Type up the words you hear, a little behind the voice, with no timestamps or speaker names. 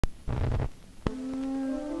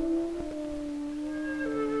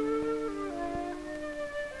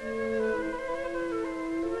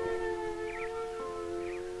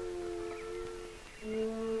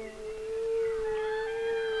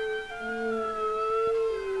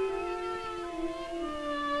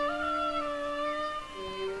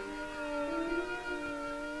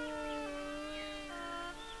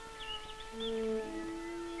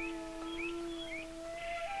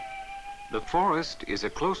The forest is a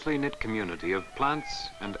closely knit community of plants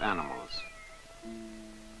and animals.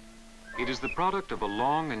 It is the product of a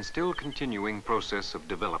long and still continuing process of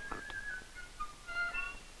development.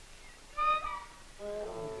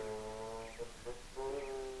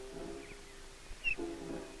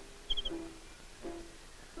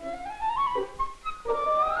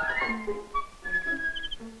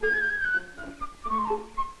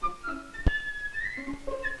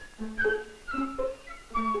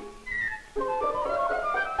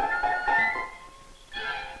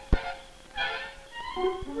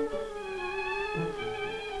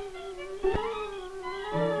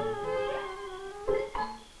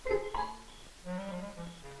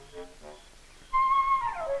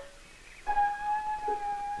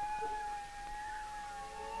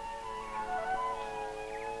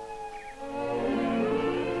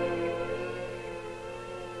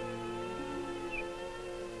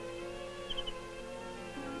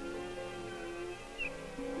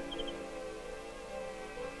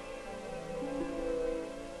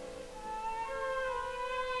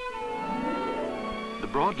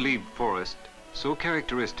 The broad-leaved forest, so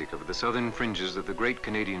characteristic of the southern fringes of the great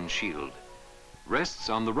Canadian Shield, rests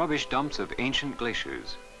on the rubbish dumps of ancient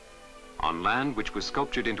glaciers, on land which was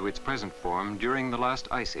sculptured into its present form during the last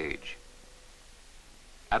ice age.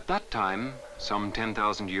 At that time, some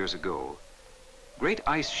 10,000 years ago, great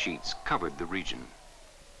ice sheets covered the region,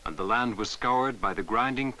 and the land was scoured by the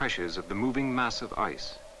grinding pressures of the moving mass of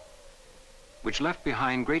ice, which left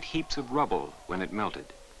behind great heaps of rubble when it melted.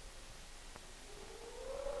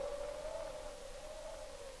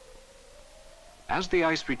 As the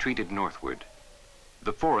ice retreated northward,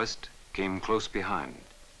 the forest came close behind.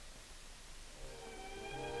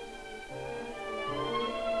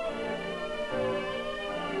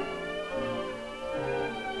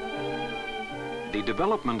 The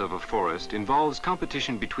development of a forest involves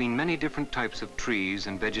competition between many different types of trees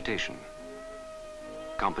and vegetation.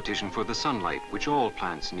 Competition for the sunlight, which all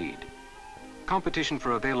plants need. Competition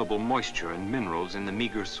for available moisture and minerals in the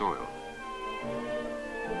meager soil.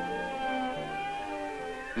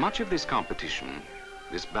 Much of this competition,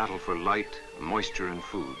 this battle for light, moisture, and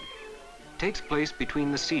food, takes place between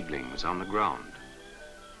the seedlings on the ground.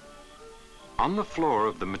 On the floor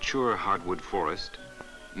of the mature hardwood forest,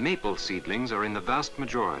 maple seedlings are in the vast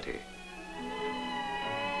majority.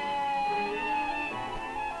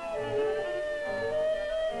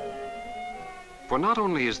 For not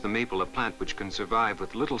only is the maple a plant which can survive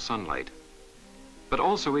with little sunlight, but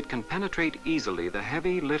also it can penetrate easily the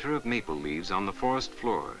heavy litter of maple leaves on the forest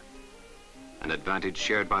floor, an advantage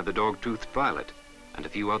shared by the dog-toothed violet and a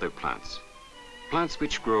few other plants, plants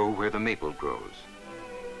which grow where the maple grows.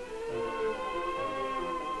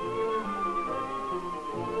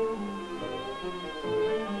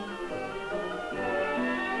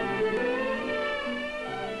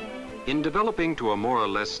 In developing to a more or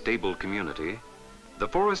less stable community, the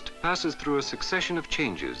forest passes through a succession of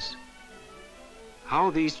changes. How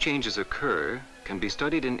these changes occur can be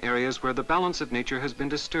studied in areas where the balance of nature has been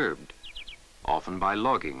disturbed, often by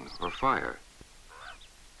logging or fire,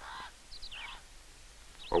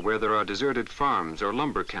 or where there are deserted farms or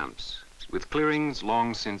lumber camps with clearings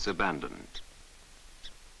long since abandoned.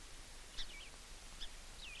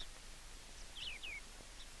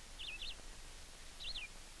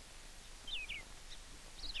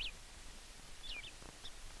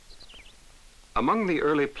 Among the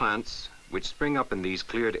early plants which spring up in these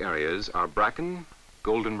cleared areas are bracken,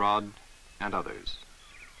 goldenrod, and others.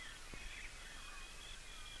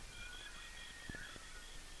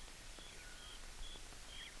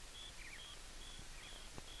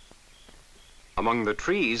 Among the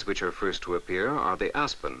trees which are first to appear are the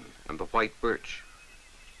aspen and the white birch.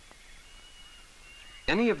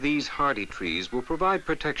 Any of these hardy trees will provide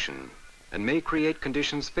protection and may create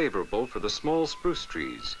conditions favorable for the small spruce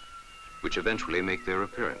trees, which eventually make their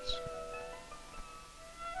appearance.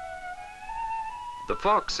 The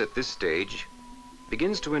fox at this stage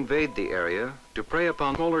begins to invade the area to prey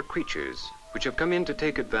upon smaller creatures which have come in to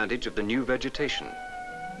take advantage of the new vegetation.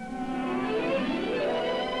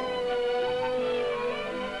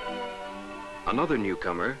 Another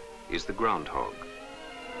newcomer is the groundhog.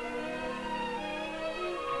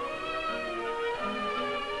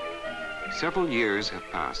 Several years have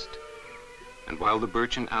passed, and while the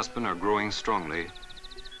birch and aspen are growing strongly,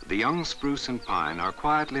 the young spruce and pine are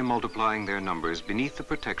quietly multiplying their numbers beneath the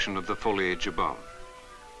protection of the foliage above.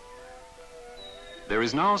 There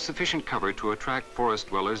is now sufficient cover to attract forest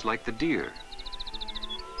dwellers like the deer.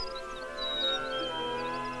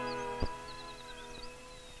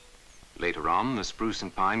 Later on, the spruce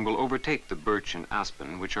and pine will overtake the birch and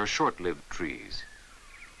aspen, which are short-lived trees.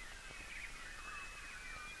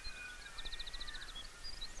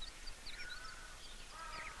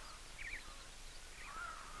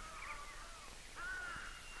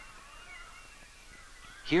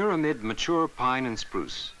 Here amid mature pine and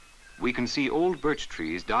spruce, we can see old birch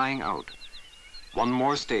trees dying out. One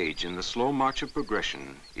more stage in the slow march of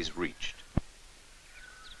progression is reached.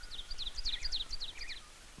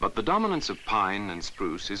 But the dominance of pine and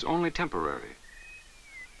spruce is only temporary.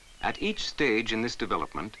 At each stage in this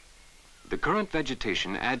development, the current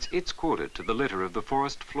vegetation adds its quota to the litter of the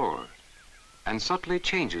forest floor and subtly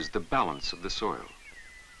changes the balance of the soil.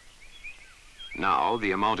 Now,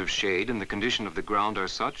 the amount of shade and the condition of the ground are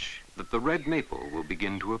such that the red maple will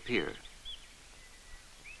begin to appear.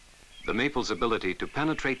 The maple's ability to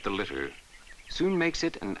penetrate the litter soon makes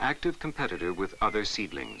it an active competitor with other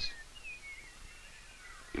seedlings.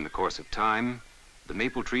 In the course of time, the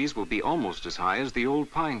maple trees will be almost as high as the old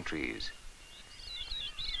pine trees.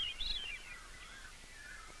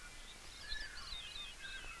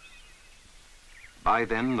 By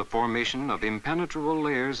then, the formation of impenetrable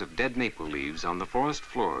layers of dead maple leaves on the forest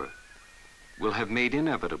floor will have made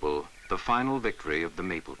inevitable the final victory of the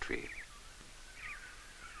maple tree.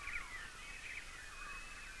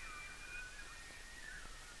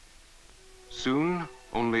 Soon,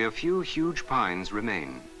 only a few huge pines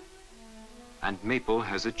remain, and maple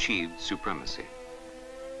has achieved supremacy.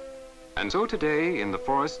 And so today, in the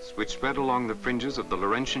forests which spread along the fringes of the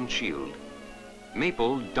Laurentian Shield,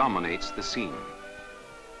 maple dominates the scene.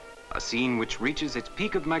 A scene which reaches its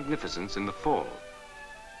peak of magnificence in the fall.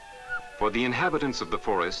 For the inhabitants of the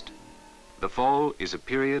forest, the fall is a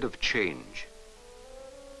period of change.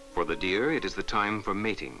 For the deer, it is the time for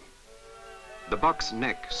mating. The buck's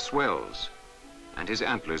neck swells, and his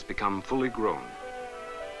antlers become fully grown.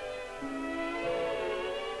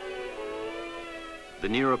 The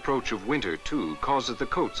near approach of winter, too, causes the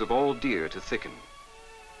coats of all deer to thicken.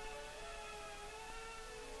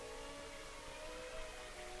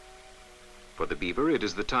 For the beaver, it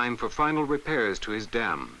is the time for final repairs to his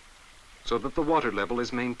dam, so that the water level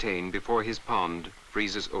is maintained before his pond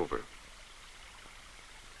freezes over.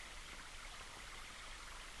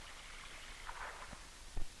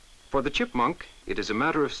 For the chipmunk, it is a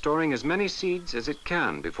matter of storing as many seeds as it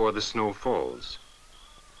can before the snow falls.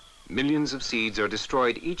 Millions of seeds are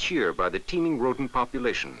destroyed each year by the teeming rodent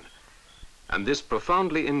population, and this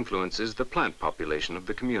profoundly influences the plant population of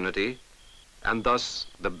the community, and thus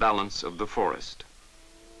the balance of the forest.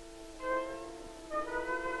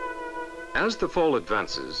 As the fall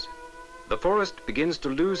advances, the forest begins to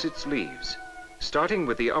lose its leaves, starting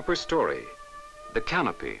with the upper story, the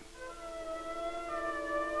canopy.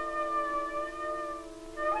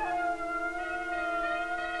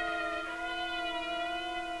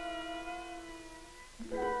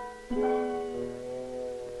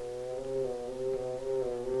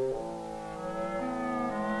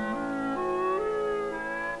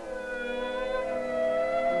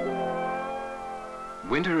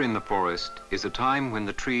 Winter in the forest is a time when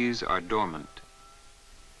the trees are dormant.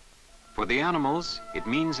 For the animals, it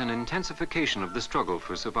means an intensification of the struggle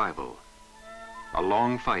for survival, a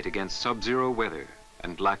long fight against sub-zero weather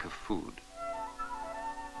and lack of food.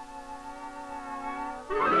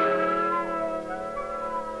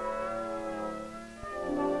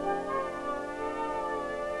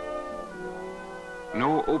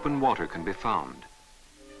 No open water can be found,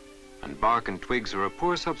 and bark and twigs are a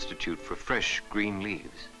poor substitute for fresh green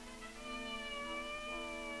leaves.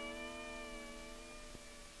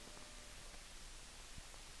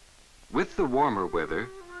 With the warmer weather,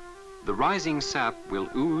 the rising sap will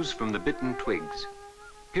ooze from the bitten twigs,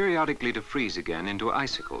 periodically to freeze again into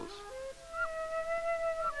icicles.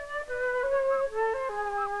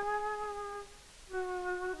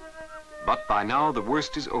 But by now the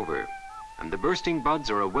worst is over, and the bursting buds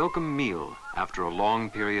are a welcome meal after a long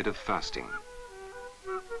period of fasting.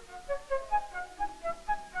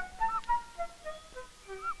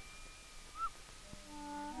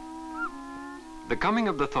 The coming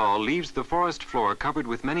of the thaw leaves the forest floor covered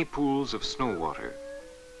with many pools of snow water.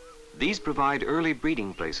 These provide early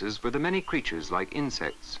breeding places for the many creatures like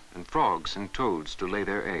insects and frogs and toads to lay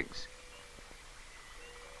their eggs.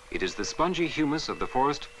 It is the spongy humus of the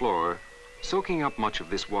forest floor soaking up much of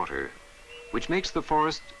this water, which makes the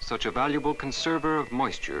forest such a valuable conserver of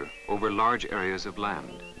moisture over large areas of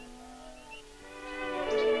land.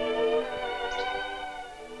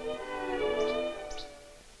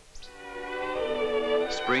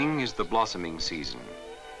 Spring is the blossoming season.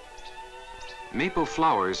 Maple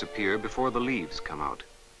flowers appear before the leaves come out.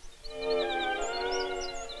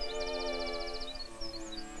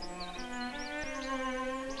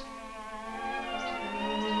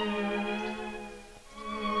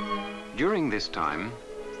 During this time,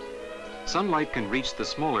 sunlight can reach the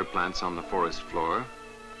smaller plants on the forest floor,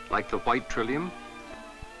 like the white trillium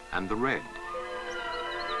and the red.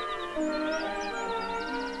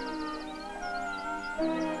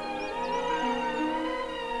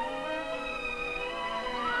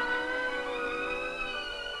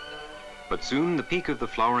 But soon the peak of the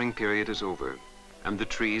flowering period is over, and the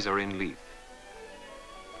trees are in leaf.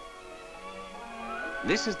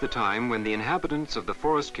 This is the time when the inhabitants of the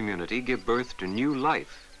forest community give birth to new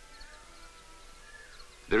life.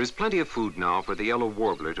 There is plenty of food now for the yellow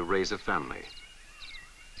warbler to raise a family.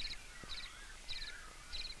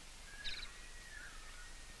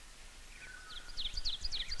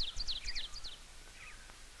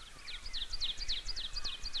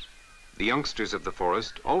 The youngsters of the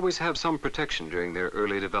forest always have some protection during their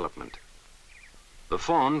early development. The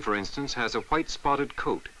fawn, for instance, has a white spotted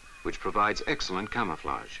coat, which provides excellent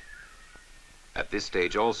camouflage. At this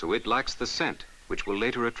stage also, it lacks the scent, which will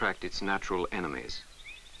later attract its natural enemies.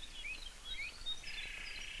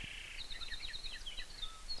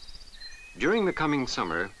 During the coming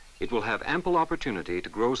summer, it will have ample opportunity to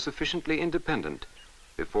grow sufficiently independent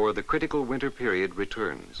before the critical winter period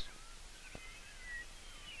returns.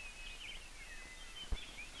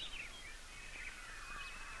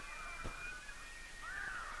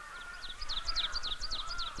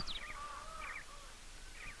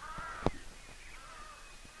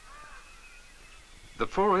 The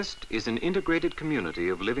forest is an integrated community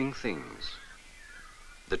of living things.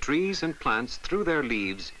 The trees and plants, through their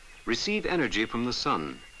leaves, receive energy from the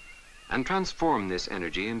sun and transform this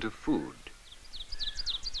energy into food.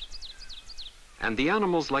 And the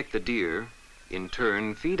animals, like the deer, in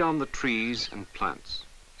turn feed on the trees and plants.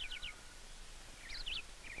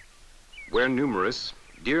 Where numerous,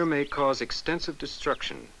 deer may cause extensive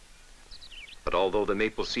destruction, but although the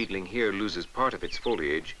maple seedling here loses part of its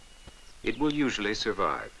foliage, it will usually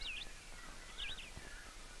survive.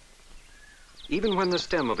 Even when the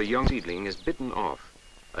stem of a young seedling is bitten off,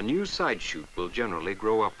 a new side shoot will generally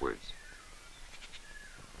grow upwards.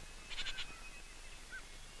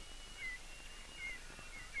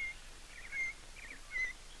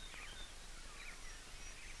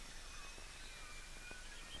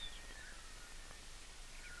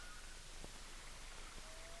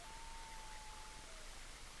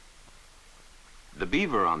 The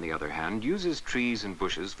beaver, on the other hand, uses trees and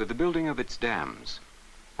bushes for the building of its dams,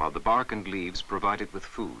 while the bark and leaves provide it with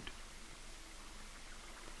food.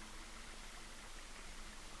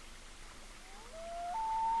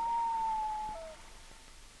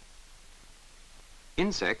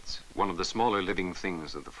 Insects, one of the smaller living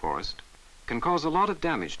things of the forest, can cause a lot of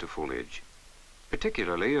damage to foliage,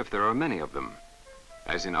 particularly if there are many of them,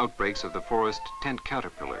 as in outbreaks of the forest tent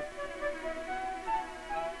caterpillar.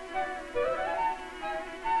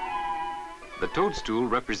 The toadstool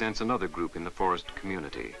represents another group in the forest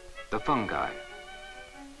community, the fungi.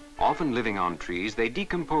 Often living on trees, they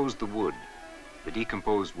decompose the wood, the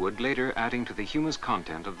decomposed wood later adding to the humus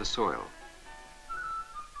content of the soil.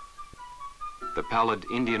 The pallid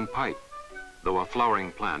Indian pipe, though a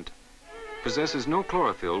flowering plant, possesses no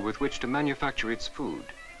chlorophyll with which to manufacture its food.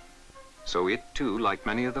 So it, too, like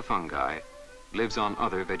many of the fungi, lives on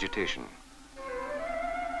other vegetation.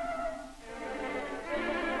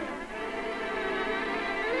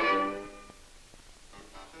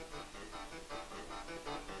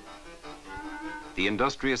 The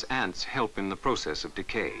industrious ants help in the process of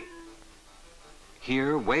decay.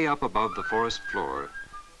 Here, way up above the forest floor,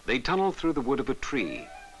 they tunnel through the wood of a tree,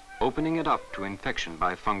 opening it up to infection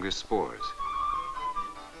by fungus spores.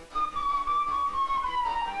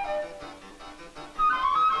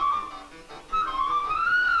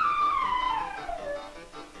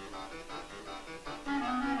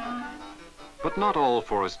 But not all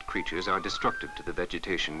forest creatures are destructive to the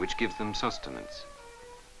vegetation which gives them sustenance.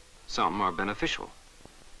 Some are beneficial.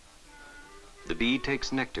 The bee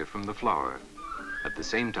takes nectar from the flower, at the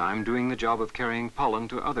same time doing the job of carrying pollen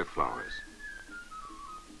to other flowers.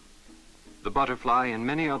 The butterfly and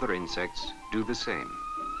many other insects do the same.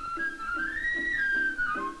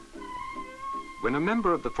 When a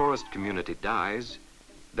member of the forest community dies,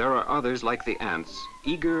 there are others like the ants,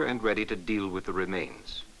 eager and ready to deal with the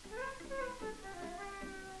remains.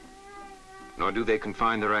 Nor do they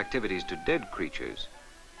confine their activities to dead creatures.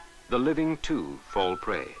 The living, too, fall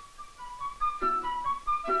prey.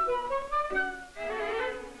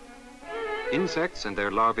 Insects and their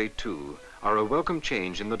larvae, too, are a welcome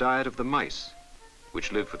change in the diet of the mice,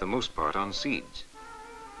 which live for the most part on seeds.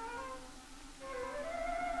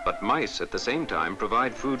 But mice, at the same time,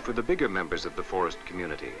 provide food for the bigger members of the forest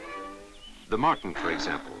community. The marten, for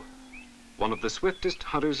example, one of the swiftest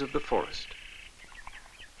hunters of the forest.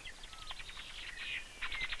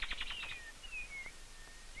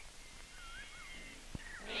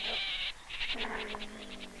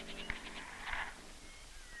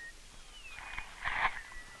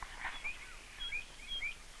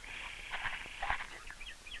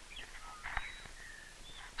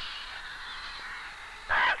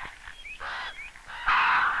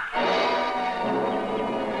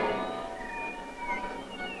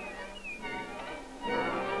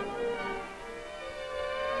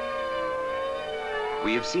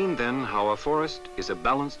 We have seen then how a forest is a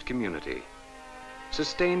balanced community,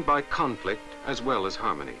 sustained by conflict as well as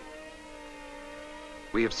harmony.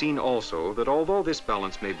 We have seen also that although this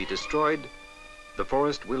balance may be destroyed, the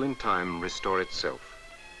forest will in time restore itself,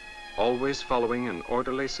 always following an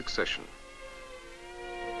orderly succession.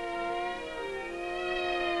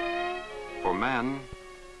 For man,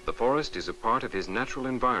 the forest is a part of his natural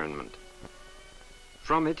environment.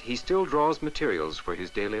 From it, he still draws materials for his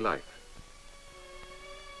daily life.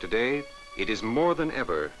 Today, it is more than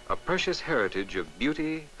ever a precious heritage of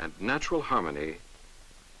beauty and natural harmony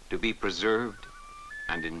to be preserved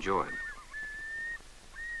and enjoyed.